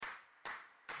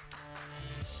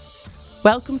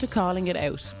Welcome to Calling It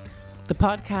Out, the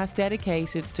podcast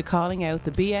dedicated to calling out the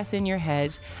BS in your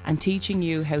head and teaching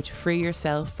you how to free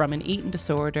yourself from an eating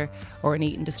disorder or an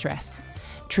eating distress.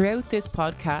 Throughout this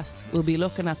podcast, we'll be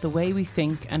looking at the way we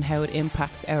think and how it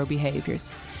impacts our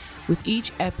behaviours. With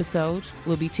each episode,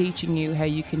 we'll be teaching you how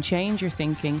you can change your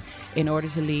thinking in order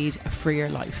to lead a freer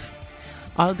life.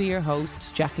 I'll be your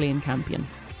host, Jacqueline Campion.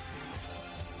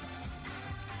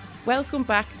 Welcome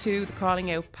back to the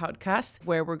Calling Out podcast,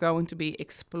 where we're going to be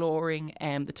exploring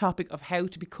the topic of how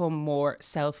to become more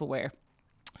self-aware.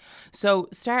 So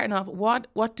starting off,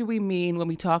 what do we mean when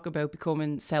we talk about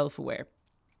becoming self-aware?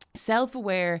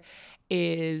 Self-aware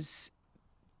is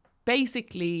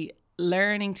basically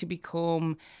learning to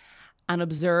become an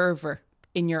observer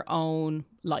in your own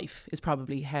life, is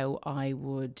probably how I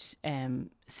would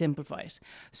simplify it.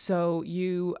 So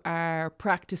you are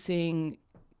practicing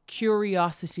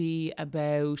curiosity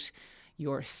about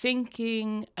your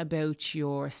thinking, about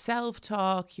your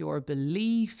self-talk, your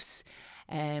beliefs,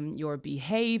 your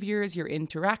behaviors, your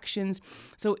interactions.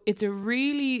 So it's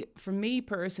for me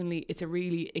personally, it's a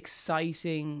really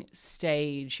exciting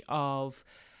stage of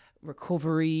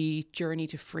recovery, journey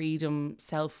to freedom,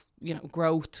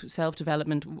 growth,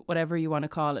 self-development, whatever you want to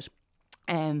call it.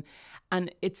 And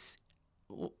it's,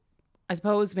 I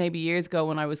suppose maybe years ago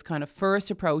when I was kind of first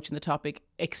approaching the topic,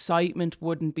 excitement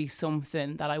wouldn't be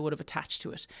something that I would have attached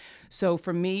to it. So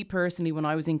for me personally, when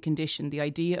I was in condition, the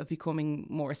idea of becoming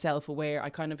more self-aware, I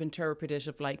kind of interpret it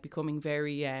of like becoming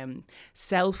very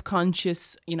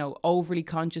self-conscious, overly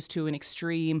conscious to an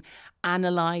extreme,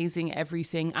 analysing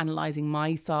everything, analysing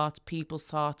my thoughts, people's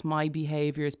thoughts, my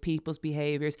behaviours, people's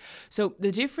behaviours. So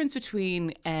the difference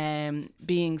between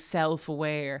being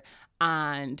self-aware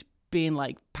and being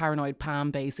like paranoid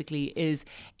Pam basically is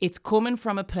it's coming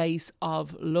from a place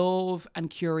of love and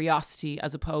curiosity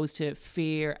as opposed to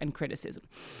fear and criticism.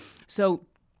 So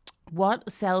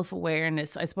what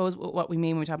self-awareness, I suppose what we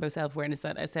mean when we talk about self-awareness,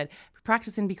 that I said,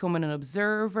 practicing becoming an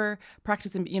observer,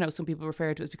 practicing, some people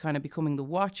refer to it as kind of becoming the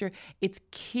watcher. It's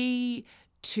key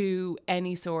to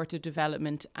any sort of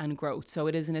development and growth. So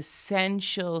it is an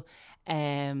essential,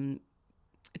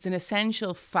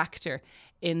 factor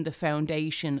in the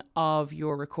foundation of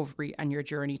your recovery and your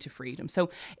journey to freedom.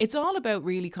 So it's all about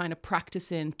really kind of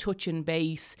practicing, touching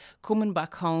base, coming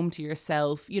back home to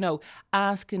yourself,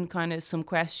 asking kind of some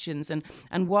questions. And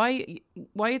why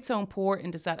it's so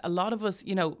important is that a lot of us,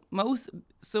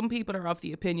 some people are of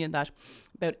the opinion that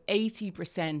about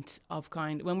 80% of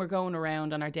when we're going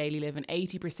around on our daily living,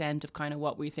 80% of kind of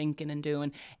what we're thinking and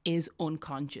doing is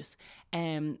unconscious.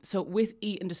 So with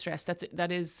eating distress,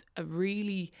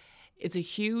 it's a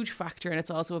huge factor, and it's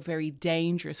also a very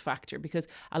dangerous factor, because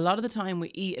a lot of the time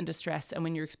we eat in distress, and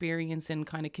when you're experiencing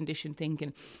kind of conditioned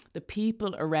thinking, the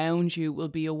people around you will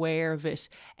be aware of it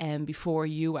before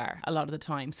you are a lot of the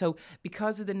time. So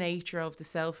because of the nature of the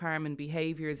self-harming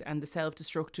behaviours and the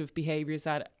self-destructive behaviours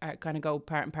that are kind of go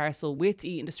part and parcel with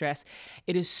eating distress,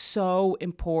 it is so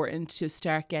important to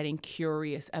start getting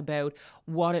curious about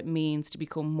what it means to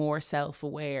become more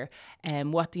self-aware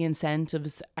and what the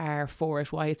incentives are for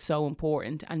it, why it's so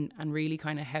important, and really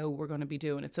kind of how we're going to be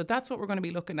doing it. So that's what we're going to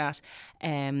be looking at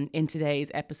in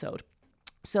today's episode.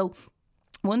 So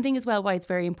one thing as well, why it's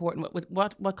very important,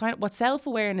 what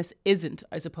self-awareness isn't,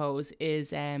 I suppose, is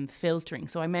filtering.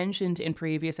 So I mentioned in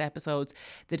previous episodes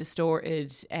the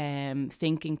distorted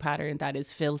thinking pattern that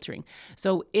is filtering.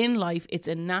 So in life,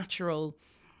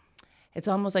 it's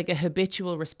almost like a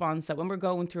habitual response that when we're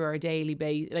going through our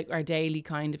daily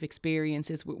kind of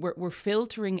experiences, we're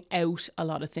filtering out a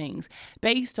lot of things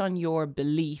based on your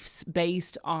beliefs,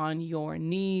 based on your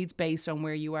needs, based on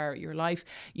where you are at your life.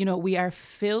 We are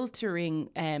filtering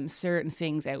certain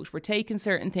things out. We're taking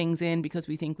certain things in because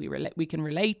we think we can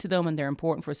relate to them and they're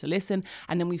important for us to listen,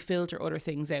 and then we filter other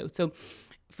things out. So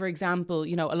for example,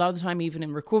 a lot of the time, even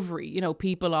in recovery,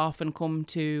 people often come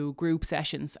to group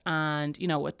sessions, and,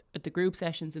 at the group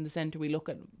sessions in the centre, we look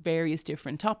at various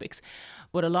different topics.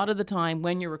 But a lot of the time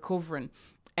when you're recovering,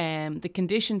 the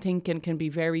conditioned thinking can be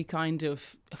very kind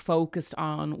of focused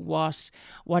on what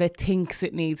it thinks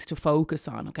it needs to focus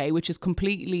on, okay, which is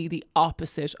completely the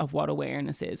opposite of what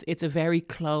awareness is. It's a very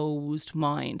closed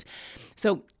mind.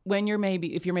 So if you're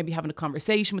maybe having a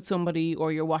conversation with somebody,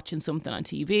 or you're watching something on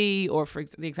TV, or for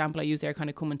the example I use there, kind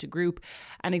of coming to group,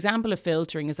 an example of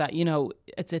filtering is that,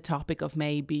 it's a topic of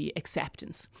maybe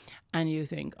acceptance. And you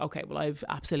think, okay, well, I've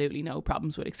absolutely no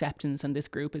problems with acceptance, and this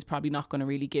group is probably not going to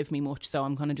really give me much, so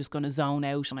I'm just going to zone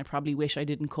out, and I probably wish I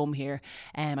didn't come here.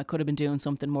 I could have been doing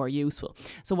something more useful.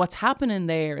 So what's happening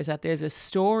there is that there's a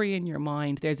story in your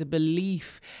mind, there's a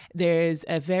belief, there's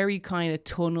a very kind of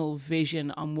tunnel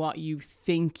vision on what you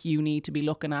think you need to be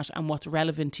looking at and what's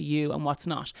relevant to you and what's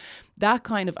not. That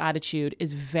kind of attitude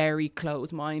is very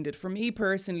close-minded. For me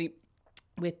personally,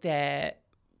 with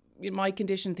my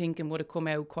conditioned thinking would have come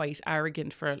out quite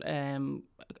arrogant for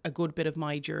a good bit of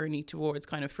my journey towards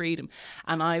kind of freedom.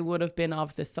 And I would have been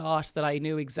of the thought that I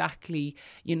knew exactly,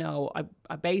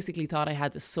 I basically thought I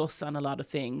had the suss on a lot of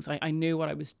things. I knew what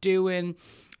I was doing.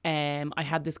 I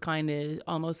had this kind of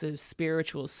almost a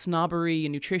spiritual snobbery, a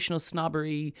nutritional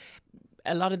snobbery,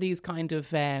 a lot of these kind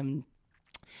of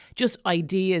just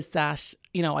ideas that,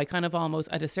 I kind of almost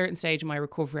at a certain stage in my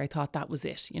recovery, I thought that was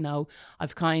it.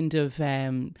 I've kind of,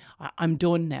 I'm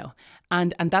done now.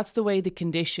 And that's the way the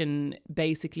condition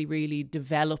basically really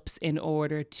develops in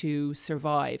order to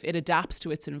survive. It adapts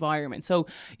to its environment. So,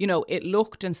 it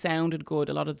looked and sounded good.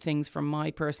 A lot of the things from my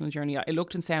personal journey, it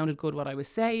looked and sounded good what I was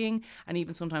saying and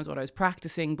even sometimes what I was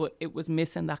practicing, but it was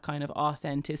missing that kind of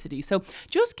authenticity. So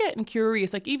just getting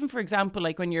curious, like even for example,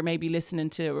 like when you're maybe listening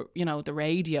to, the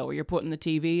radio or you're putting the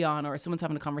TV on or someone's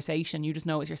having a conversation, you just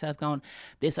notice yourself going,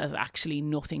 this has actually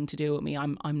nothing to do with me.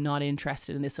 I'm not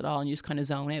interested in this at all. And you just kind of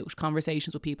zone out.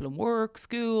 Conversations with people in work,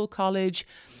 school, college,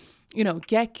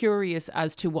 get curious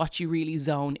as to what you really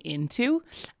zone into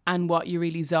and what you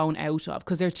really zone out of,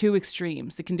 because they're two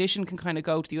extremes. The condition can kind of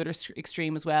go to the other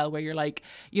extreme as well, where you're like,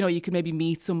 you can maybe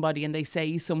meet somebody and they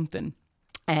say something.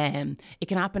 It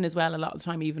can happen as well a lot of the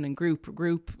time, even in group,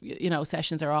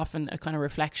 sessions are often a kind of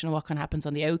reflection of what kind of happens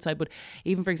on the outside. But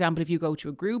even for example, if you go to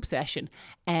a group session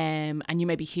and you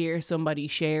maybe hear somebody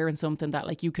sharing something that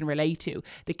like you can relate to,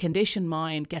 the conditioned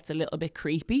mind gets a little bit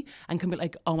creepy and can be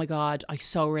like, oh my God, I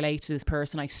so relate to this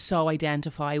person. I so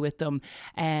identify with them.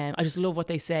 I just love what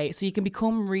they say. So you can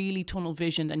become really tunnel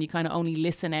visioned and you kind of only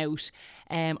listen out.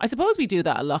 I suppose we do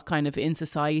that a lot kind of in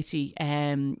society,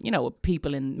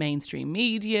 people in mainstream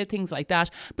media, things like that.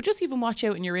 But just even watch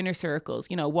out in your inner circles.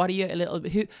 What are you a little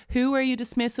bit, who are you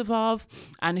dismissive of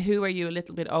and who are you a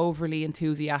little bit overly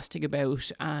enthusiastic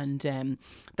about? And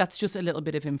that's just a little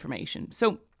bit of information.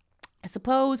 So I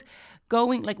suppose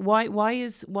going like, why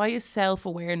is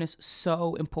self-awareness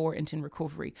so important in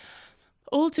recovery?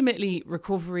 Ultimately,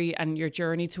 recovery and your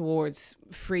journey towards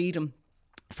freedom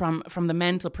from the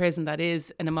mental prison that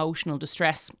is an emotional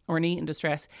distress or an eating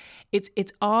distress,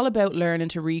 it's all about learning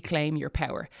to reclaim your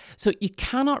power. So you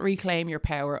cannot reclaim your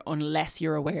power unless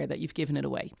you're aware that you've given it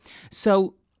away.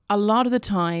 So a lot of the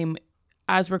time,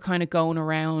 as we're kind of going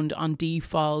around on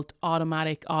default,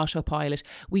 automatic, autopilot,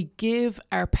 we give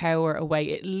our power away.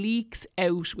 It leaks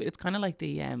out. It's kind of like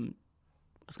the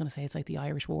I was going to say it's like the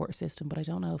Irish water system, but I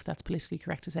don't know if that's politically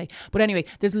correct to say. But anyway,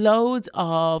 there's loads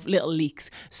of little leaks.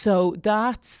 So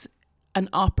that's an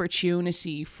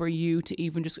opportunity for you to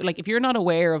even just, like, if you're not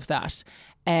aware of that,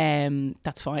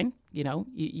 that's fine.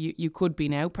 You could be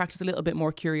now. Practice a little bit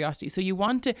more curiosity. So you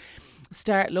want to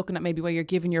start looking at maybe where you're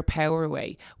giving your power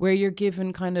away, where you're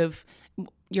giving kind of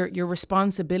your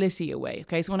responsibility away.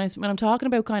 Okay, so when I'm talking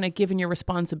about kind of giving your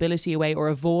responsibility away or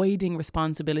avoiding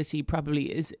responsibility,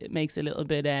 probably it makes a little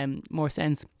bit more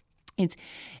sense. It's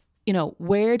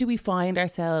where do we find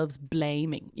ourselves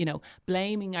blaming?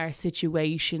 Blaming our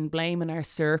situation, blaming our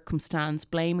circumstance,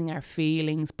 blaming our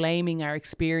feelings, blaming our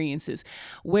experiences.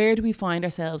 Where do we find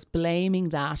ourselves blaming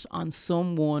that on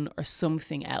someone or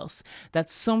something else?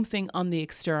 That's something on the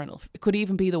external. It could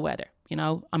even be the weather.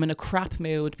 I'm in a crap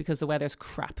mood because the weather's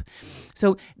crap.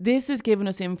 So this is giving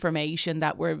us information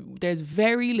that there's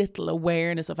very little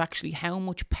awareness of actually how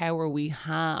much power we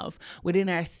have within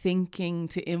our thinking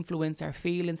to influence our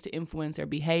feelings, to influence our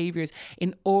behaviors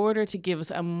in order to give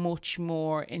us a much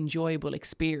more enjoyable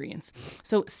experience.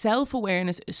 So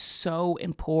self-awareness is so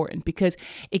important because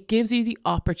it gives you the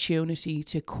opportunity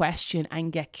to question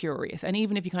and get curious. And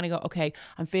even if you kind of go, okay,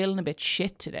 I'm feeling a bit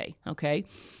shit today. Okay.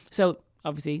 So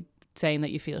obviously, saying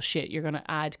that you feel shit, you're going to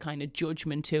add kind of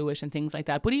judgment to it and things like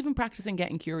that. But even practicing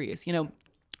getting curious,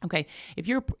 okay, if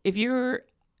you're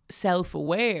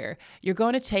self-aware, you're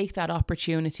going to take that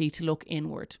opportunity to look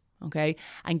inward, okay,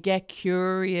 and get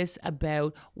curious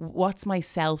about what's my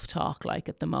self-talk like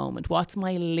at the moment, what's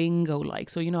my lingo like.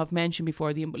 So I've mentioned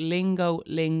before the lingo.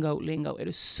 It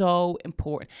is so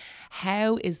important.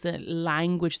 How is the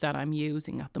language that I'm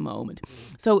using at the moment?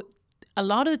 So a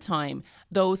lot of the time,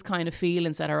 those kind of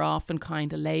feelings that are often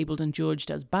kind of labelled and judged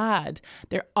as bad,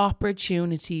 they're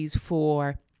opportunities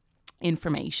for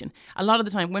information. A lot of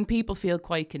the time, when people feel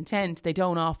quite content, they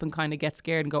don't often kind of get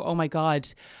scared and go, oh my God,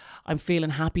 I'm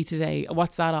feeling happy today.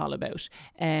 What's that all about?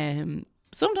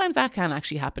 sometimes that can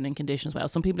actually happen in condition as well.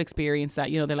 Some people experience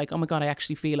that, they're like, oh my God, I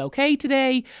actually feel okay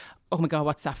today. Oh my God,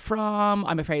 what's that from?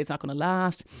 I'm afraid it's not going to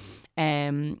last.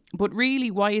 But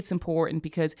really why it's important,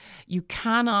 because you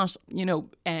cannot,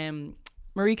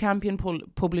 Marie Campion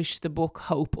published the book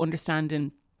Hope,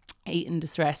 Understanding Eating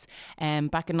Distress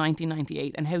back in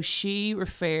 1998, and how she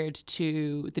referred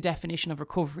to the definition of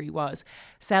recovery was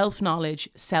self-knowledge,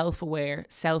 self-aware,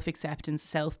 self-acceptance,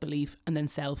 self-belief, and then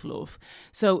self-love.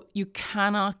 So you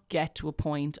cannot get to a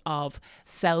point of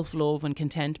self-love and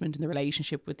contentment in the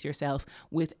relationship with yourself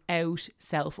without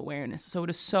self-awareness. So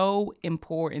it is so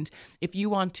important. If you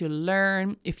want to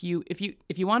learn, if you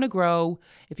want to grow,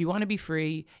 if you want to be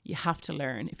free, you have to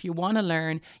learn. If you want to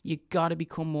learn, you got to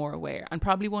become more aware. And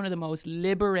probably one of the most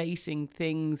liberating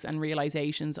things and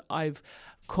realizations I've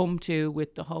come to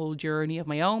with the whole journey of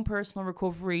my own personal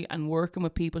recovery and working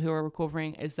with people who are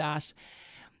recovering is that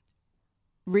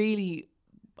really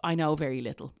I know very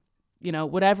little.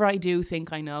 Whatever I do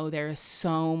think I know, there is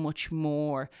so much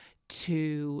more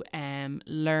to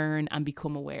learn and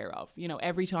become aware of.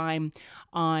 Every time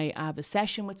I have a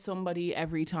session with somebody,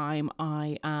 every time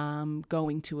I am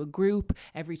going to a group,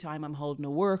 every time I'm holding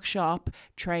a workshop,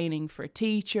 training for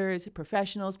teachers,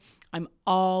 professionals, I'm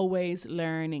always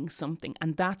learning something.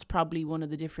 And that's probably one of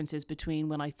the differences between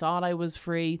when I thought I was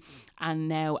free and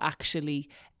now actually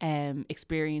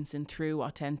experiencing true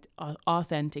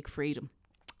authentic freedom.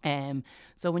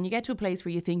 So when you get to a place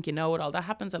where you think you know it all, that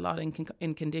happens a lot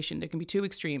in condition. There can be two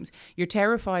extremes. You're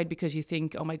terrified because you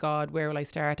think, oh my God, where will I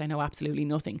start? I know absolutely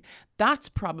nothing. That's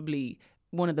probably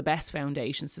one of the best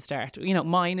foundations to start,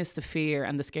 minus the fear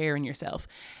and the scare in yourself.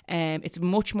 It's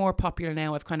much more popular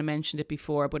now. I've kind of mentioned it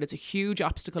before, but it's a huge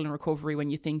obstacle in recovery when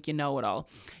you think you know it all.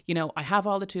 I have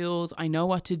all the tools. I know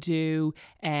what to do.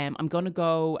 I'm going to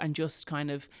go and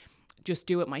just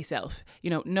do it myself.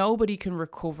 Nobody can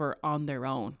recover on their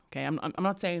own. Okay, I'm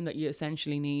not saying that you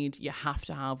have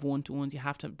to have one-to-ones.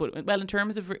 But in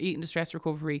terms of eating distress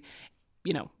recovery,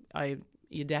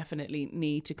 you definitely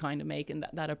need to kind of make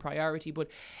that a priority. But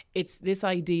it's this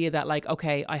idea that like,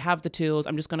 okay, I have the tools.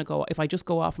 I'm just going to go. If I just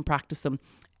go off and practice them,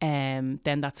 then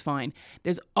that's fine.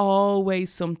 There's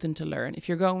always something to learn. If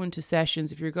you're going to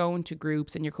sessions, if you're going to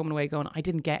groups and you're coming away going, I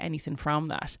didn't get anything from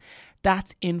that,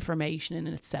 that's information in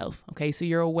itself. Okay, so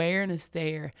your awareness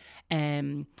there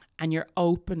and your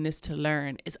openness to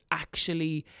learn is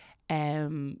actually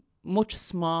much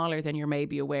smaller than you're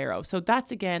maybe aware of. So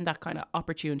that's, again, that kind of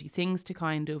opportunity, things to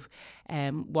kind of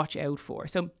watch out for.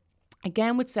 So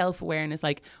again, with self-awareness,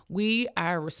 like, we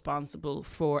are responsible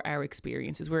for our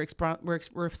experiences. We're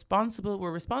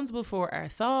responsible for our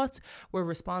thoughts. We're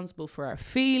responsible for our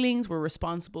feelings. We're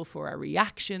responsible for our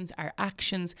reactions, our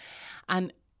actions.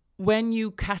 And when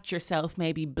you catch yourself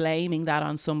maybe blaming that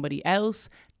on somebody else,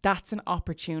 that's an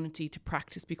opportunity to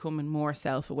practice becoming more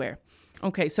self-aware.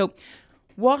 Okay, so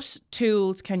what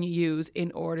tools can you use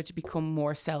in order to become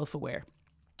more self-aware?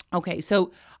 Okay,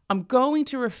 so I'm going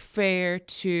to refer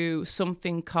to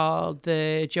something called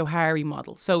the Johari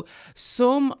model. So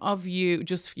some of you,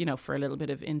 just, for a little bit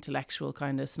of intellectual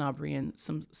kind of snobbery and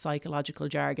some psychological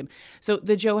jargon. So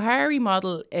the Johari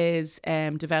model is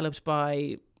developed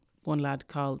by one lad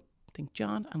called, I think,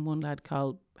 John, and one lad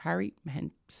called Harry,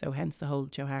 so hence the whole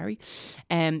Johari.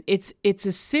 It's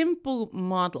a simple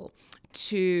model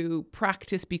to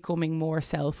practice becoming more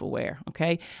self-aware.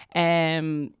 Okay,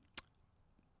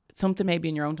 something maybe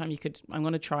in your own time I'm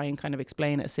going to try and kind of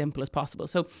explain it as simple as possible.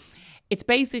 So it's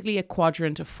basically a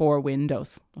quadrant of 4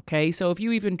 windows. Okay, so if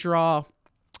you even draw,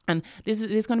 and this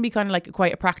is going to be kind of like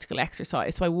quite a practical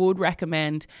exercise, so I would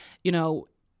recommend,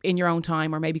 in your own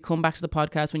time, or maybe come back to the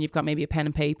podcast when you've got maybe a pen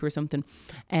and paper or something,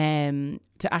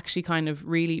 to actually kind of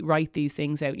really write these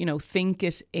things out. Think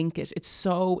it, ink it. It's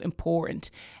so important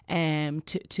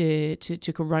to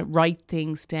write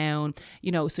things down,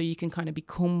 so you can kind of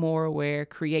become more aware,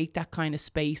 create that kind of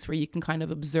space where you can kind of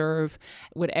observe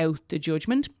without the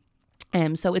judgment.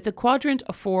 So it's a quadrant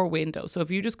of 4 windows. So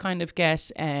if you just kind of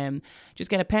get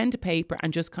a pen to paper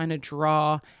and just kind of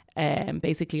draw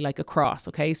basically like a cross.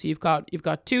 Okay, so you've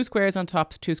got 2 squares on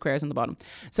top, 2 squares on the bottom.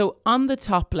 So on the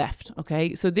top left,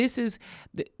 okay, so this is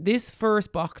this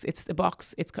first box. It's the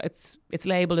box. It's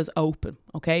labeled as open.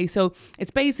 Okay, so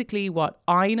it's basically what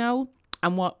I know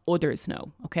and what others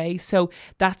know. Okay, so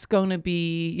that's going to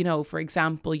be, for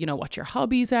example, what your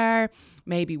hobbies are,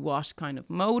 maybe what kind of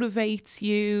motivates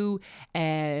you,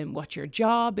 what your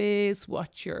job is,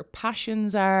 what your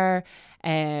passions are.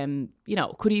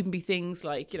 Could even be things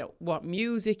like, what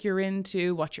music you're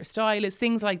into, what your style is,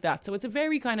 things like that. So it's a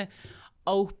very kind of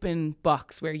open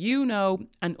box where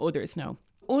and others know.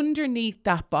 Underneath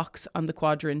that box on the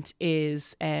quadrant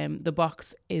is the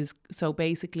box is so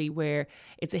basically where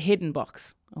it's a hidden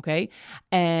box. Okay.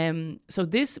 So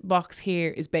this box here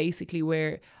is basically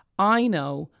where I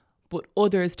know, but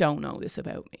others don't know this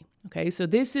about me. Okay. So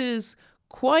this is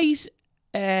quite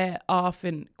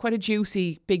often quite a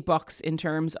juicy big box in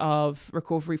terms of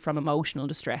recovery from emotional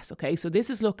distress. Okay. So this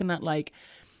is looking at like,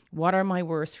 what are my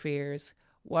worst fears?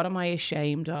 What am I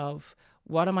ashamed of?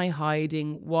 What am I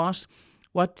hiding? What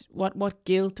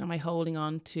guilt am I holding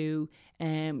on to?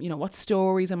 What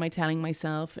stories am I telling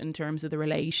myself in terms of the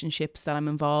relationships that I'm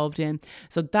involved in?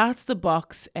 So that's the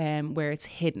box where it's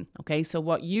hidden. Okay, so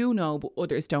what you know but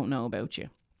others don't know about you.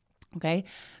 Okay,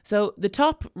 so the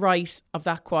top right of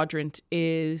that quadrant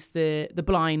is the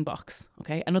blind box.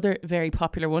 Okay, another very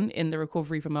popular one in the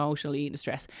recovery from emotional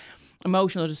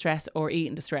distress or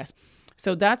eating distress.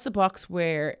 So that's the box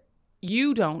where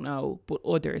you don't know but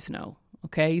others know.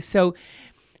 Okay, so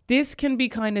this can be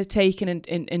kind of taken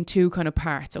in two kind of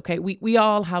parts. Okay, we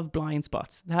all have blind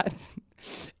spots. That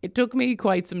it took me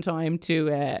quite some time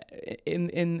to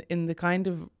in the kind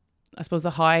of, I suppose, the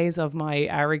highs of my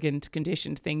arrogant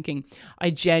conditioned thinking,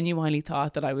 I genuinely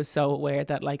thought that I was so aware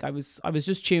that like I was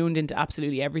just tuned into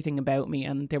absolutely everything about me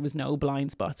and there was no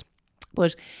blind spots.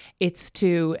 But it's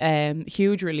to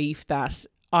huge relief that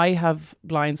I have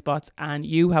blind spots and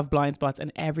you have blind spots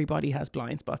and everybody has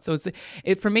blind spots. So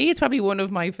for me, it's probably one of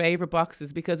my favorite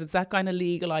boxes because it's that kind of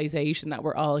legalization that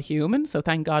we're all human. So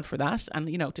thank God for that. And,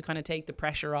 to kind of take the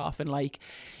pressure off and like,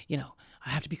 I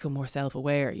have to become more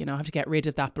self-aware, I have to get rid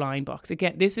of that blind box.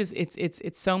 Again,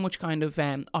 it's so much kind of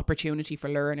opportunity for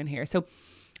learning here. So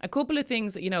a couple of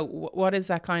things, what is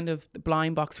that kind of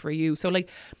blind box for you? So like,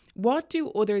 what do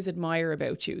others admire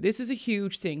about you? This is a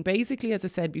huge thing. Basically, as I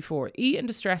said before, eating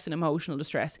distress and emotional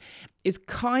distress is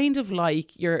kind of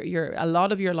like a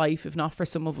lot of your life, if not for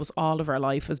some of us, all of our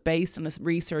life, is based on a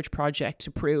research project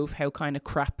to prove how kind of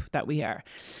crap that we are.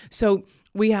 So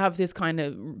we have this kind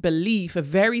of belief, a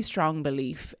very strong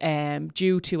belief,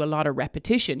 due to a lot of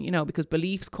repetition, because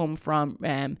beliefs come from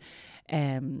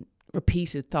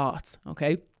repeated thoughts.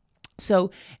 Okay.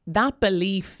 So that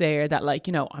belief there that like,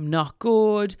 I'm not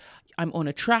good, I'm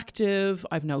unattractive,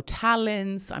 I've no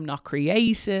talents, I'm not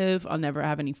creative, I'll never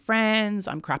have any friends,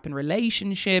 I'm crap in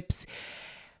relationships.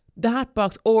 That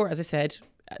box, or as I said,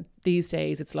 these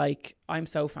days it's like, I'm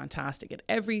so fantastic at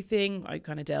everything. I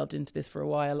kind of delved into this for a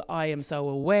while. I am so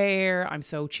aware, I'm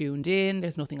so tuned in,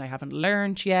 there's nothing I haven't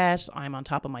learned yet, I'm on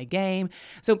top of my game.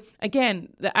 So again,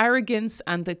 the arrogance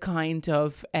and the kind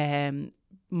of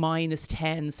minus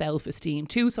 10 self-esteem,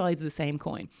 two sides of the same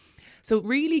coin. So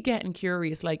really getting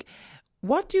curious, like,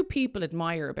 what do people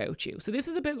admire about you? So this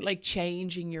is about like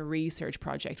changing your research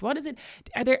project. What is it?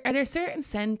 Are there certain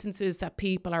sentences that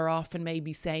people are often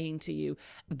maybe saying to you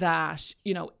that,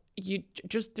 they're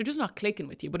just not clicking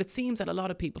with you? But it seems that a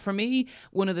lot of people, for me,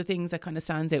 one of the things that kind of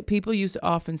stands out, people used to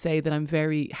often say that I'm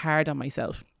very hard on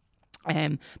myself.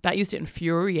 That used to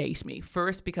infuriate me.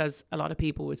 First, because a lot of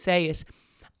people would say it.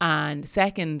 And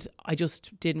second, I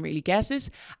just didn't really get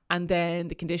it. And then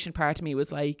the conditioned part of me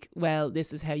was like, well,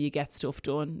 this is how you get stuff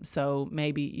done. So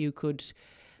maybe you could,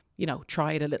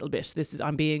 try it a little bit.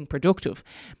 I'm being productive.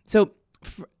 So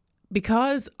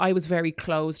because I was very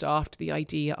closed off to the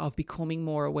idea of becoming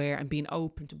more aware and being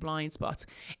open to blind spots,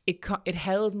 it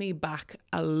held me back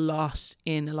a lot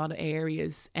in a lot of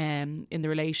areas in the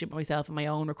relationship with myself and my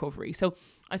own recovery. So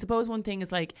I suppose one thing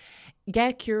is like,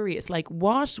 get curious, like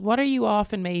what are you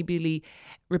often maybe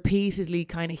repeatedly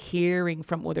kind of hearing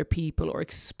from other people or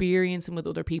experiencing with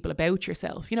other people about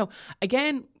yourself?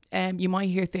 Again, you might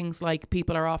hear things like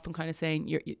people are often kind of saying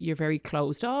you're very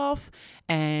closed off,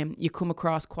 you come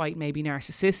across quite maybe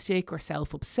narcissistic or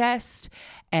self-obsessed,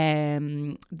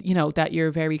 that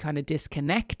you're very kind of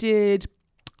disconnected,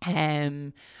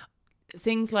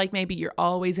 things like maybe you're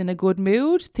always in a good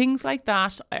mood. Things like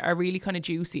that are really kind of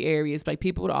juicy areas. Like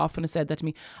people would often have said that to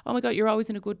me, oh my God, you're always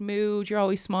in a good mood, you're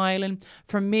always smiling.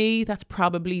 For me, that's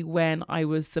probably when I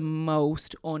was the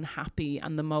most unhappy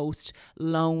and the most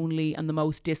lonely and the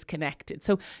most disconnected.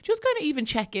 So just kind of even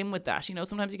check in with that.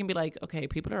 Sometimes you can be like, okay,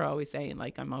 people are always saying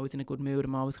like, I'm always in a good mood,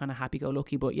 I'm always kind of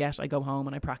happy-go-lucky, but yet I go home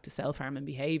and I practice self-harming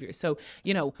behavior. So,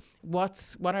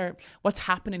 what's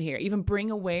happening here? Even bring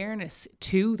awareness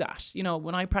to that.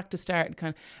 When I practiced started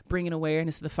kind of bringing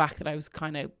awareness to the fact that I was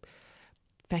kind of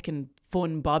feckin'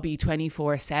 fun Bobby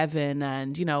 24/7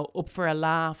 and, up for a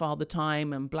laugh all the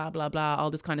time and blah, blah, blah,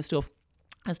 all this kind of stuff.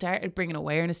 I started bringing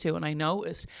awareness to, and I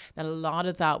noticed that a lot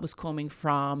of that was coming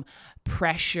from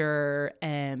pressure,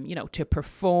 to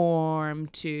perform,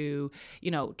 to,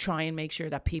 try and make sure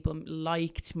that people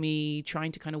liked me,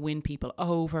 trying to kind of win people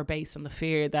over based on the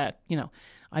fear that,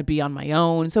 I'd be on my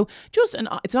own. So and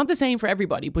it's not the same for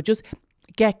everybody, but just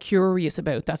get curious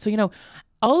about that. So,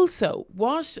 also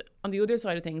what, on the other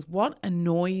side of things, what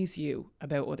annoys you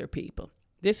about other people?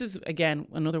 This is, again,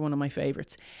 another one of my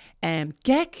favorites.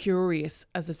 Get curious,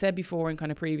 as I've said before in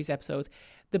kind of previous episodes.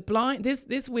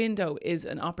 This window is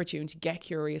an opportunity to get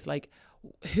curious, like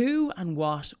who and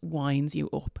what winds you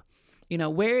up?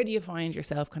 Where do you find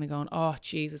yourself kind of going, oh,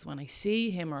 Jesus, when I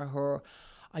see him or her,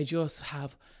 I just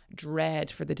have dread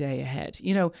for the day ahead.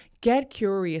 Get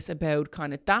curious about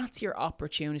kind of, that's your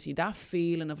opportunity, that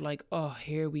feeling of like, oh,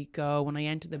 here we go. When I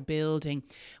enter the building,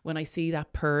 when I see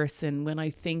that person, when I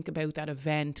think about that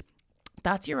event,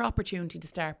 that's your opportunity to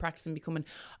start practicing becoming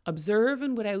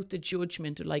observant without the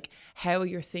judgment of like how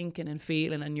you're thinking and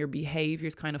feeling, and your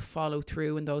behaviors kind of follow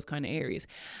through in those kind of areas.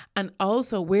 And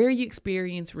also where you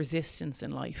experience resistance in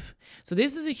life. So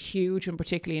this is a huge one,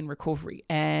 particularly in recovery.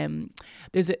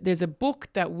 There's a book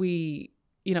that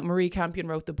Marie Campion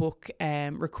wrote the book,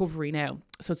 Recovery Now.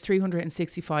 So it's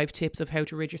 365 tips of how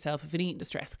to rid yourself of an eating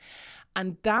distress.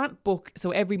 And that book, so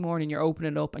every morning you're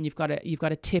opening it up and you've got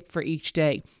a tip for each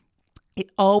day. It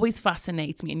always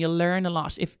fascinates me, and you'll learn a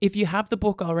lot. If you have the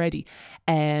book already,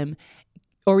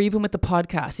 or even with the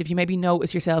podcast, if you maybe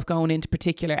notice yourself going into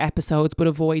particular episodes but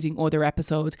avoiding other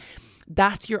episodes,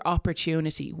 that's your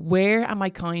opportunity. Where am I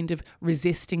kind of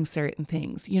resisting certain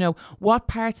things? What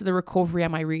parts of the recovery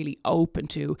am I really open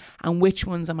to, and which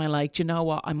ones am I like, do you know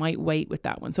what, I might wait with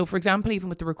that one. So for example, even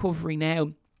with the Recovery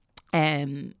Now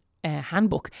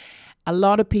handbook, a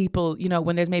lot of people,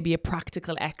 when there's maybe a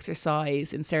practical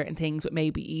exercise in certain things, but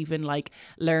maybe even like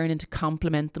learning to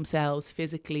compliment themselves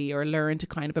physically or learn to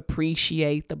kind of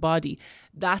appreciate the body,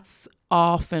 that's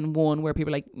often one where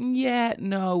people are like, yeah,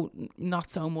 no,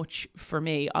 not so much for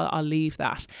me. I'll leave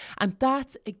that. And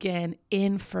that's, again,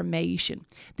 information.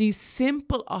 These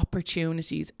simple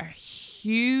opportunities are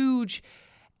huge.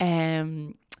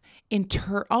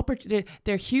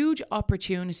 They're huge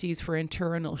opportunities for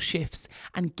internal shifts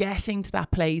and getting to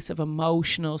that place of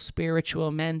emotional, spiritual,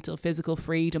 mental, physical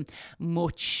freedom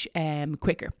much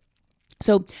quicker.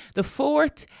 So the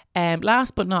fourth,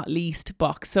 last but not least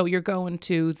box. So you're going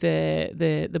to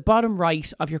the bottom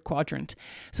right of your quadrant.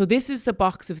 So this is the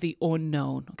box of the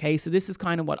unknown. Okay, so this is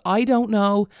kind of what I don't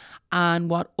know and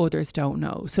what others don't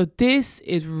know. So this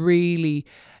is really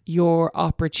your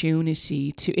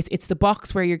opportunity to, it's the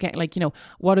box where you're getting like,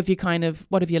 what have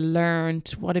you learned?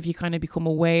 What have you kind of become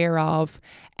aware of?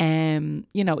 Even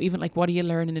like, what are you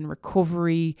learning in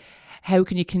recovery? How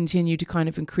can you continue to kind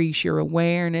of increase your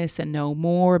awareness and know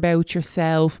more about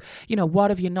yourself?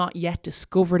 What have you not yet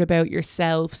discovered about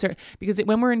yourself? Because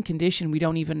when we're in condition, we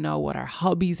don't even know what our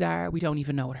hobbies are. We don't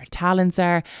even know what our talents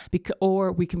are.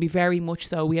 Or we can be very much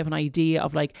so, we have an idea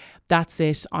of like, that's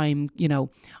it. I'm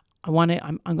going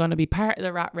to be part of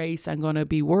the rat race. I'm going to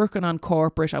be working on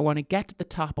corporate. I want to get to the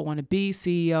top. I want to be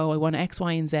CEO. I want X,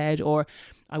 Y, and Z. Or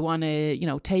I want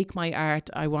to, take my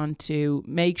art. I want to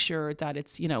make sure that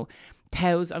it's, you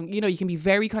can be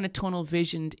very kind of tunnel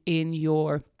visioned in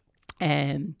your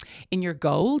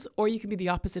goals, or you can be the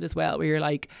opposite as well, where you're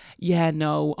like, yeah,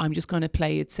 no, I'm just going to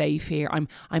play it safe here.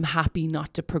 I'm happy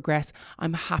not to progress.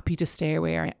 I'm happy to stay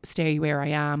where I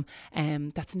am.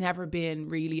 That's never been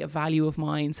really a value of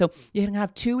mine. So you can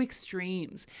have two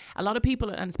extremes. A lot of people,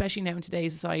 and especially now in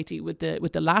today's society, with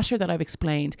the latter that I've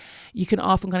explained, you can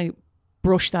often kind of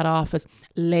brush that off as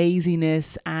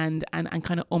laziness and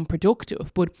kind of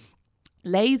unproductive. But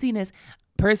laziness,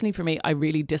 personally for me, I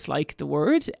really dislike the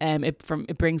word.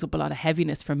 It brings up a lot of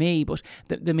heaviness for me, but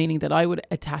the meaning that I would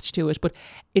attach to it. But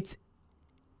it's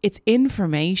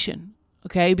information,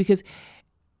 okay? Because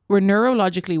we're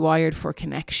neurologically wired for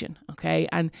connection, okay?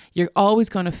 And you're always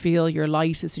going to feel your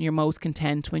lightest and your most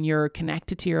content when you're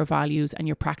connected to your values and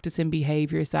you're practicing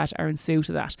behaviors that are in suit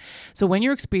of that. So when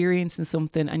you're experiencing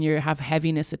something and you have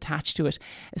heaviness attached to it,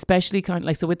 especially kind of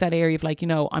like, so with that area of like,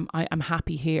 I'm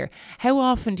happy here. How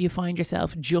often do you find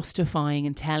yourself justifying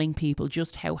and telling people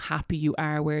just how happy you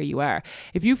are where you are?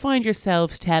 If you find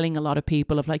yourself telling a lot of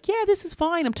people of like, yeah, this is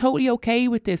fine, I'm totally okay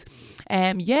with this.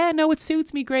 Yeah, no, it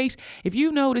suits me great. If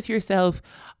you notice yourself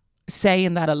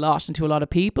saying that a lot and to a lot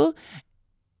of people,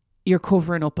 you're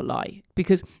covering up a lie,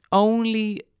 because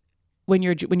only when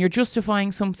you're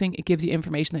justifying something, it gives you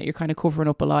information that you're kind of covering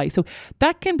up a lie. So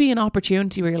that can be an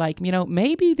opportunity where you're like,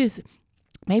 maybe this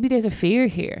maybe there's a fear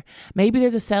here. Maybe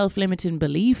there's a self-limiting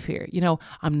belief here.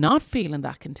 I'm not feeling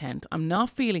that content. I'm not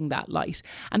feeling that light.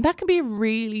 And that can be a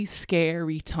really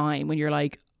scary time when you're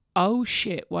like, oh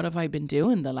shit, what have I been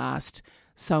doing the last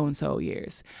so-and-so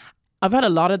years? I've had a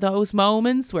lot of those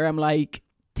moments where I'm like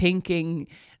thinking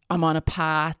I'm on a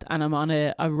path and I'm on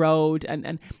a road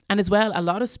and as well, a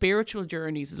lot of spiritual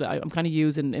journeys as well. I'm kind of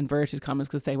using inverted commas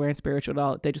because they weren't spiritual at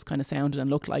all. They just kind of sounded and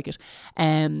looked like it.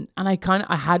 And I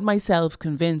had myself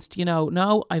convinced,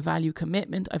 no, I value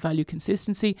commitment. I value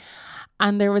consistency.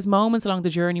 And there was moments along the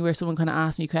journey where someone kind of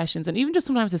asked me questions, and even just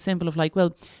sometimes as simple of like,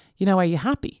 well, are you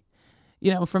happy?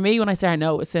 For me, when I start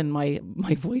noticing my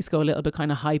voice go a little bit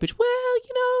kind of high pitch, well,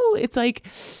 it's like,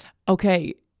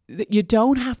 okay, you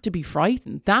don't have to be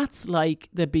frightened. That's like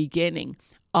the beginning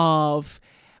of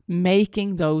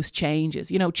making those changes.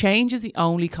 Change is the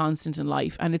only constant in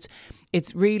life. And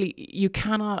it's really, you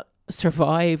cannot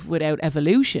survive without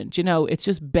evolution. It's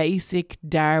just basic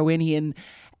Darwinian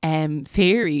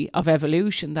theory of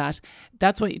evolution that's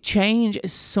what change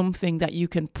is, something that you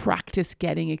can practice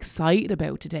getting excited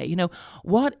about today.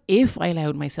 What if I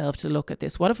allowed myself to look at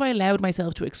this? What if I allowed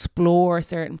myself to explore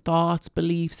certain thoughts,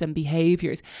 beliefs and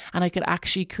behaviors, and I could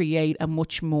actually create a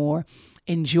much more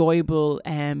enjoyable,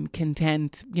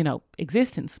 content,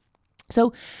 existence?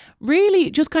 So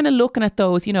really just kind of looking at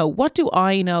those, what do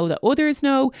I know that others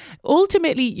know?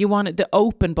 Ultimately, you want the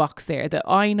open box there that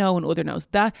I know and other knows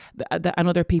that and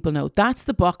other people know. That's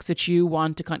the box that you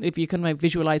want to if you can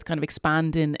visualize kind of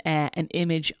expanding an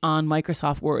image on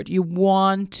Microsoft Word, you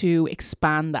want to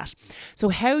expand that. So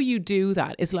how you do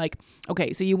that is like,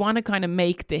 okay, so you want to kind of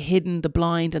make the hidden, the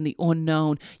blind and the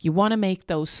unknown, you want to make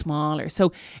those smaller.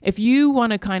 So if you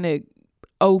want to kind of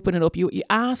open it up, you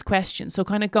ask questions. So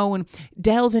kind of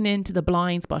delving into the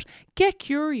blind spot, get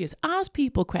curious, ask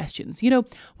people questions.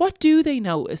 What do they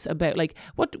notice about, like,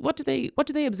 what do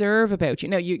they observe about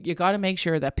you? You got to make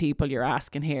sure that people you're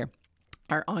asking here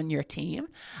are on your team.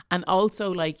 And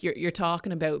also like you're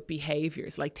talking about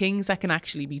behaviors, like things that can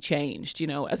actually be changed,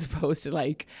 as opposed to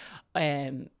like,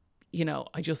 I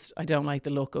don't like the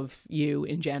look of you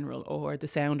in general, or the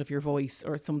sound of your voice,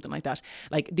 or something like that.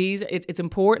 Like it's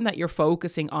important that you're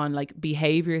focusing on like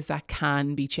behaviors that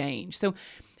can be changed. So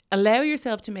allow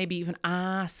yourself to maybe even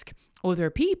ask other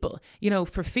people,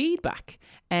 for feedback.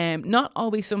 Not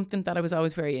always something that I was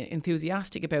always very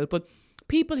enthusiastic about, but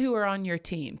people who are on your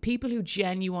team, people who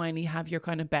genuinely have your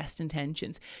kind of best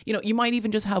intentions. You might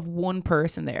even just have one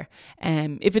person there.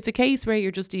 If it's a case where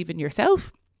you're just even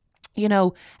yourself,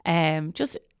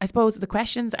 just, I suppose the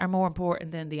questions are more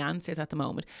important than the answers at the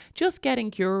moment. Just getting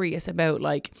curious about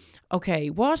like, okay,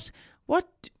 what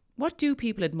do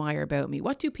people admire about me?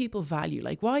 What do people value?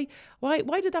 Like, why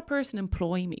did that person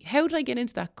employ me? How did I get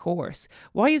into that course?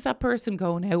 Why is that person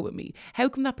going out with me? How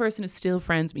come that person is still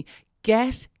friends with me?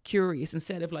 Get curious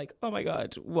instead of like, oh my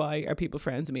God, why are people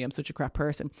friends with me? I'm such a crap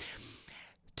person.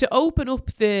 To open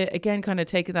up again, kind of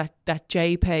taking that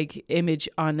JPEG image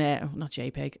on, not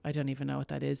JPEG, I don't even know what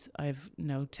that is. I have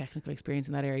no technical experience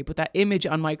in that area, but that image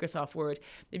on Microsoft Word,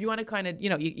 if you want to kind of,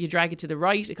 you drag it to the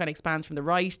right, it kind of expands from the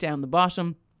right down the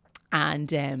bottom, and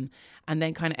then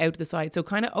kind of out to the side. So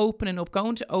kind of opening up,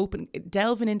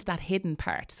 delving into that hidden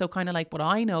part. So kind of like what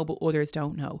I know, but others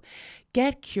don't know.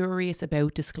 Get curious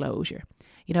about disclosure.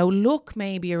 Look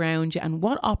maybe around you and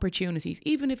what opportunities,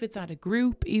 even if it's at a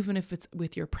group, even if it's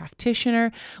with your practitioner,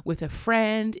 with a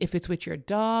friend, if it's with your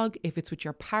dog, if it's with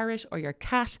your parrot or your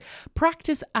cat,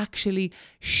 practice actually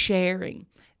sharing.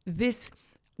 This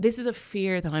is a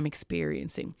fear that I'm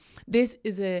experiencing. This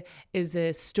is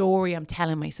a story I'm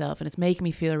telling myself, and it's making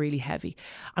me feel really heavy.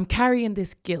 I'm carrying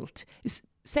this guilt.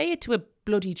 Say it to a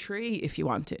bloody tree if you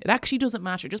want to. It actually doesn't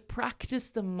matter. Just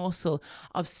practice the muscle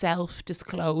of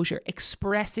self-disclosure,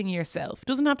 expressing yourself. It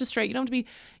doesn't have to you don't have to be,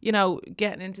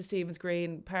 getting into Stephen's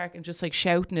Green Park and just like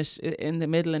shouting it in the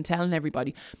middle and telling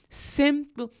everybody.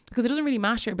 Simple, because it doesn't really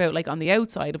matter about like on the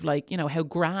outside of like, how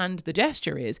grand the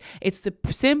gesture is. It's the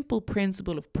simple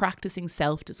principle of practicing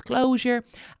self-disclosure,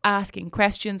 asking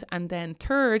questions, and then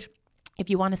third,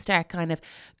 if you want to start kind of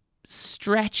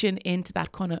stretching into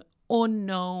that kind of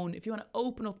unknown, if you want to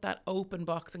open up that open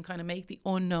box and kind of make the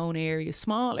unknown area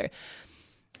smaller,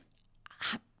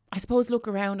 I suppose look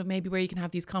around and maybe where you can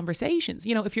have these conversations.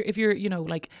 If you're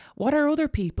like, what are other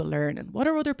people learning? What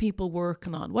are other people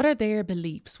working on? What are their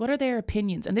beliefs? What are their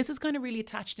opinions? And this is kind of really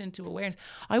attached into awareness.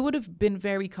 I would have been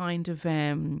very kind of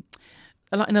in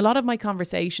a lot of my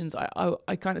conversations,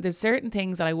 I kind of, there's certain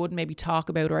things that I wouldn't maybe talk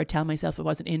about, or I tell myself I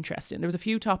wasn't interested in. There was a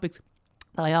few topics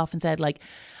that I often said like,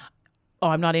 oh,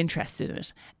 I'm not interested in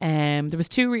it. There was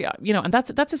and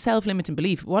that's a self-limiting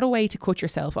belief. What a way to cut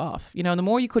yourself off. You know, and the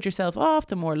more you cut yourself off,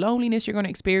 the more loneliness you're going to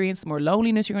experience, the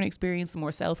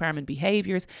more self-harming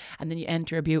behaviors, and then you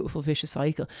enter a beautiful vicious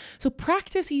cycle. So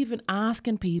practice even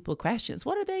asking people questions.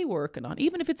 What are they working on?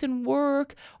 Even if it's in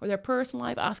work or their personal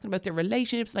life, asking about their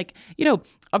relationships, like, you know,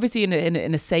 obviously in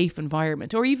a safe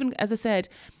environment, or even, as I said,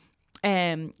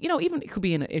 you know, even it could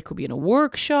be in a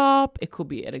workshop, it could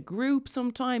be at a group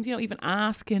sometimes, you know, even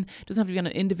asking, doesn't have to be on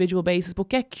an individual basis, but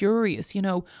get curious, you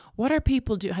know, what are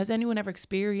people do? Has anyone ever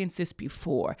experienced this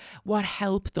before? What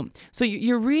helped them? So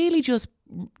you're really just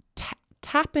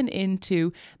tapping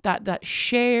into that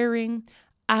sharing,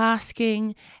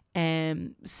 asking,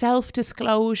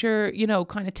 self-disclosure, you know,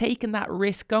 kind of taking that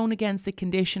risk, going against the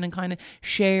condition and kind of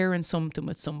sharing something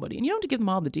with somebody. And you don't have to give them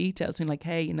all the details, being like,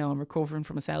 hey, you know, I'm recovering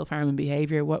from a self-harming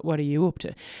behavior. What are you up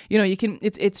to? You know,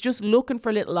 it's just looking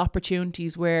for little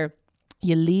opportunities where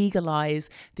you legalize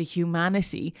the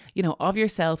humanity, you know, of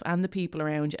yourself and the people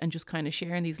around you, and just kind of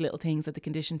sharing these little things that the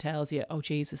condition tells you, oh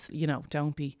Jesus, you know,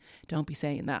 don't be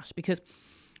saying that. Because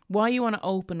why you want to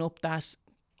open up that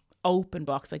open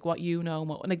box, like what you know,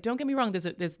 like, don't get me wrong,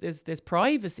 there's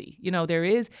privacy, you know,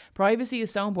 privacy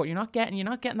is so important. You're not getting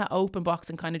that open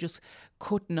box and kind of just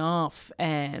cutting off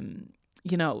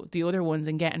you know, the other ones,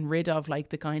 and getting rid of like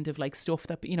the kind of like stuff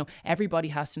that, you know, everybody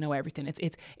has to know everything.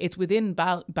 It's within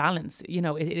balance, you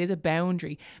know, it is a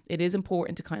boundary. It is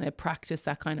important to kind of practice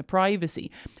that kind of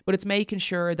privacy, but it's making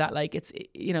sure that, like, it's,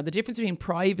 you know, the difference between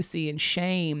privacy and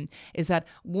shame is that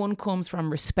one comes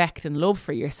from respect and love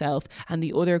for yourself, and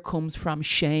the other comes from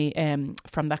shame,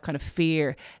 from that kind of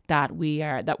fear that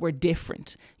we're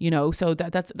different, you know. So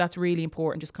that's really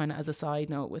important, just kind of as a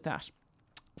side note with that.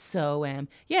 So,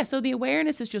 so the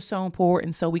awareness is just so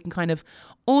important, so we can kind of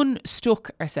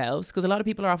unstuck ourselves, because a lot of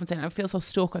people are often saying, I feel so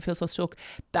stuck.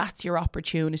 That's your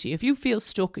opportunity. If you feel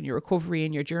stuck in your recovery,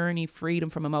 in your journey, freedom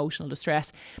from emotional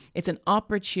distress, it's an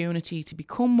opportunity to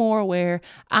become more aware,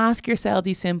 ask yourself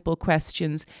these simple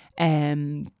questions,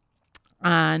 and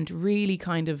really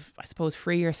kind of, I suppose,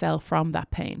 free yourself from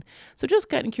that pain. So just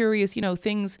getting curious, you know,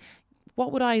 things.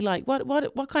 What would I like?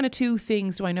 What kind of 2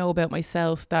 things do I know about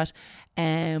myself that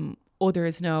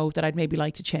others know that I'd maybe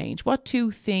like to change? What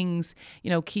 2 things, you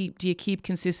know, do you keep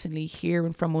consistently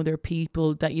hearing from other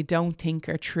people that you don't think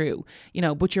are true, you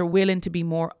know, but you're willing to be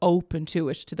more open to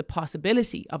it, to the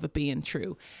possibility of it being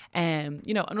true?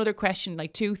 You know, another question,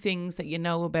 like 2 things that you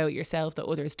know about yourself that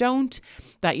others don't,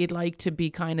 that you'd like to be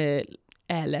kind of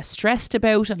less stressed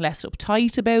about and less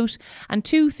uptight about, and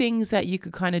 2 things that you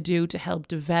could kind of do to help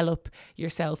develop your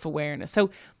self-awareness.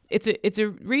 So it's a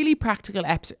really practical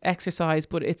exercise,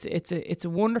 but it's a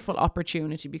wonderful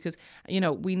opportunity, because, you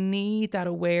know, we need that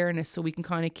awareness so we can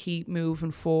kind of keep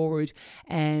moving forward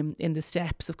in the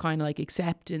steps of kind of like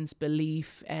acceptance,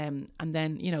 belief, and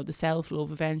then, you know, the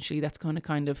self-love eventually. That's going to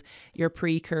kind of your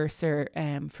precursor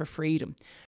for freedom.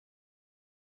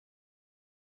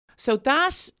 So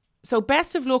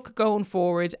best of luck going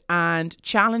forward and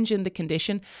challenging the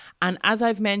condition. And as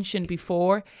I've mentioned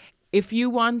before, if you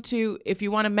want to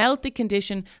melt the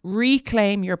condition,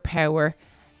 reclaim your power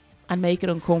and make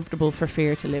it uncomfortable for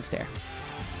fear to live there.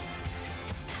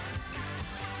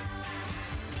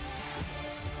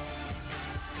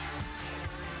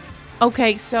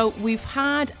 Okay, so we've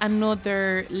had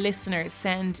another listener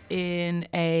send in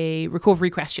a recovery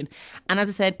question. And as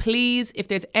I said, please, if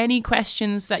there's any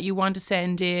questions that you want to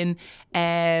send in,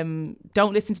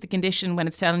 don't listen to the condition when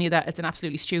it's telling you that it's an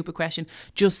absolutely stupid question.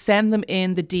 Just send them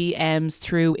in the DMs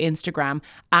through Instagram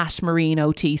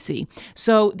 @MaureenOTC.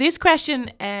 So this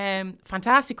question,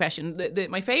 fantastic question.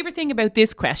 My favourite thing about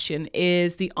this question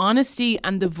is the honesty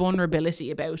and the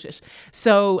vulnerability about it.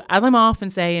 So as I'm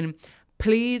often saying,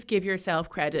 please give yourself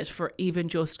credit for even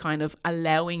just kind of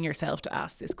allowing yourself to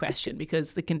ask this question,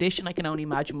 because the condition, I can only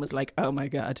imagine, was like, oh my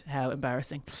God, how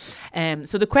embarrassing.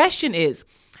 So the question is,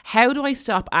 how do I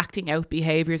stop acting out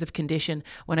behaviours of condition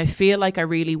when I feel like I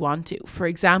really want to? For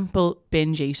example,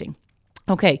 binge eating.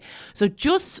 Okay, so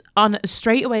just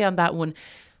straight away on that one,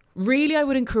 really, I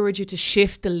would encourage you to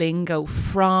shift the lingo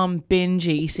from binge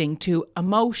eating to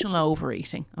emotional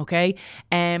overeating, okay?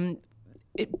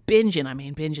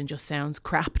 Binging just sounds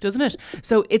crap, doesn't it?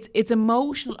 So it's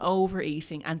emotional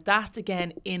overeating, and that's,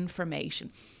 again,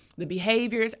 information. The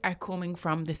behaviours are coming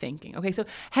from the thinking. Okay, so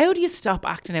how do you stop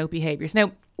acting out behaviours?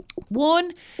 Now,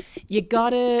 One, you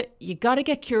gotta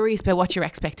get curious about what your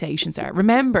expectations are.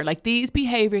 Remember, like, these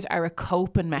behaviors are a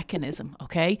coping mechanism,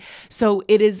 okay? So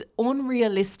it is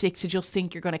unrealistic to just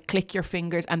think you're gonna click your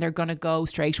fingers and they're gonna go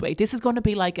straight away. This is gonna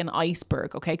be like an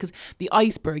iceberg, okay? Because the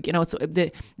iceberg, you know, it's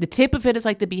the tip of it is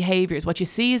like the behaviors. What you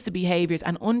see is the behaviors,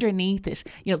 and underneath it,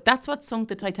 you know, that's what sunk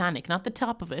the Titanic, not the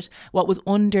top of it, what was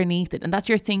underneath it. And that's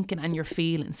your thinking and your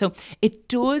feeling. So it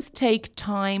does take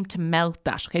time to melt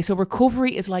that, okay? So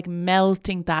recovery is like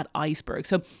melting that iceberg.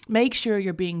 So make sure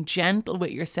you're being gentle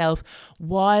with yourself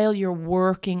while you're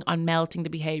working on melting the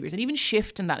behaviors, and even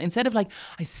shifting that. Instead of like,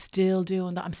 I'm still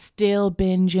doing that, I'm still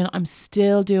binging, I'm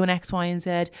still doing X, Y, and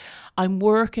Z, I'm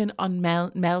working on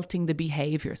melting the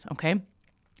behaviors, okay?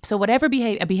 So whatever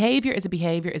a behavior is a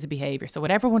behavior is a behavior. So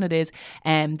whatever one it is,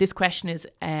 this question is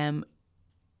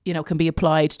you know, can be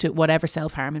applied to whatever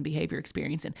self-harming behavior you're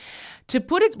experiencing. To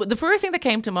put it, the first thing that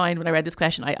came to mind when I read this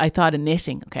question, I thought of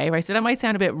knitting, okay? Right? So that might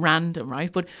sound a bit random,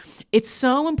 right? But it's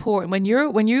so important when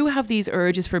you have these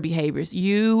urges for behaviors,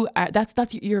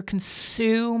 you're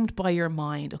consumed by your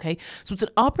mind, okay? So it's an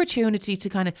opportunity to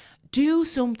kind of do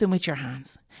something with your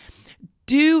hands.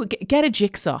 Get a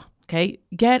jigsaw. Okay,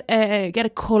 get a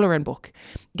colouring book,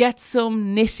 get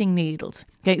some knitting needles.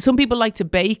 Okay, some people like to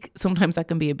bake. Sometimes that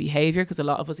can be a behaviour, because a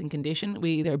lot of us in condition,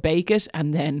 we either bake it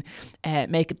and then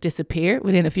make it disappear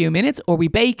within a few minutes, or we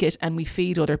bake it and we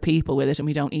feed other people with it and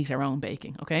we don't eat our own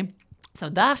baking. Okay, so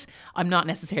that I'm not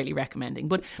necessarily recommending,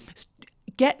 but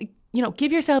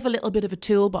give yourself a little bit of a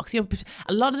toolbox. You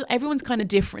know, everyone's kind of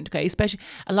different, okay? Especially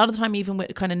a lot of the time, even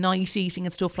with kind of night eating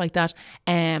and stuff like that,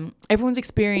 everyone's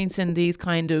experiencing these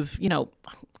kind of, you know,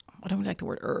 I don't like the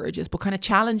word urges, but kind of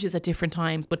challenges at different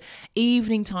times. But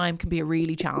evening time can be a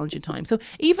really challenging time. So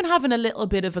even having a little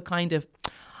bit of a kind of,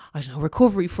 I don't know,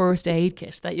 recovery first aid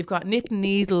kit, that you've got knitting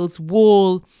needles,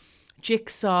 wool,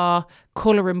 jigsaw,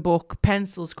 colouring book,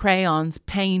 pencils, crayons,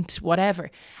 paint, whatever,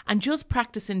 and just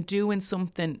practicing doing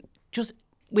something just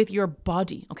with your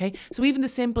body, okay? So even the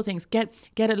simple things, get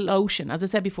a lotion. As I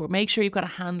said before, make sure you've got a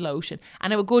hand lotion,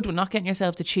 and a good one, not getting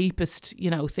yourself the cheapest, you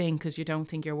know, thing because you don't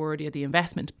think you're worthy of the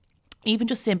investment. Even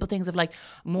just simple things of like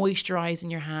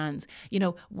moisturizing your hands. You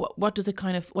know, what does it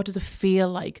feel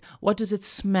like? What does it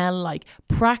smell like?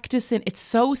 Practicing. It's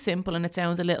so simple and it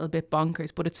sounds a little bit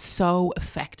bonkers, but it's so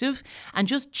effective. And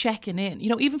just checking in, you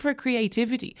know, even for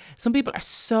creativity. Some people are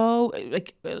so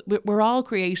like, we're all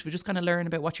creative. We just kind of learn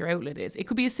about what your outlet is. It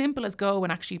could be as simple as go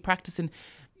and actually practicing,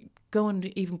 go and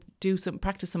even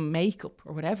practice some makeup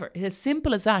or whatever. It's as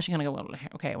simple as that. You're going to go, well,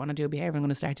 okay, I want to do a behavior. I'm going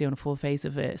to start doing a full face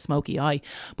of a smoky eye.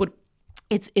 But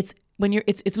it's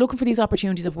looking for these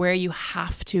opportunities of where you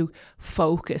have to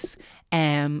focus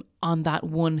on that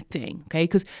one thing, okay?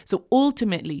 Because so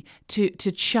ultimately to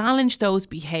challenge those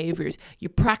behaviors, you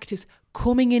practice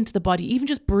coming into the body, even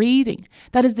just breathing.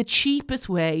 That is the cheapest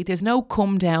way. There's no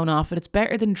come down off it. It's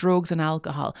better than drugs and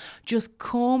alcohol. Just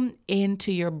come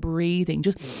into your breathing.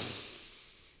 Just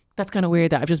that's kind of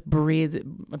weird that I've just breathed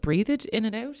in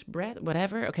and out, breath,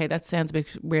 whatever. Okay, that sounds a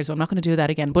bit weird, so I'm not going to do that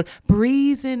again. But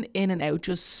breathing in and out,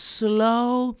 just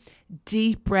slow,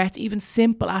 deep breaths, even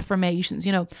simple affirmations.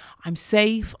 You know, I'm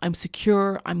safe, I'm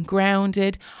secure, I'm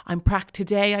grounded.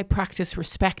 Today I practice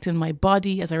respect in my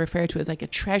body, as I refer to it as like a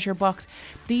treasure box.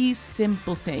 These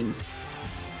simple things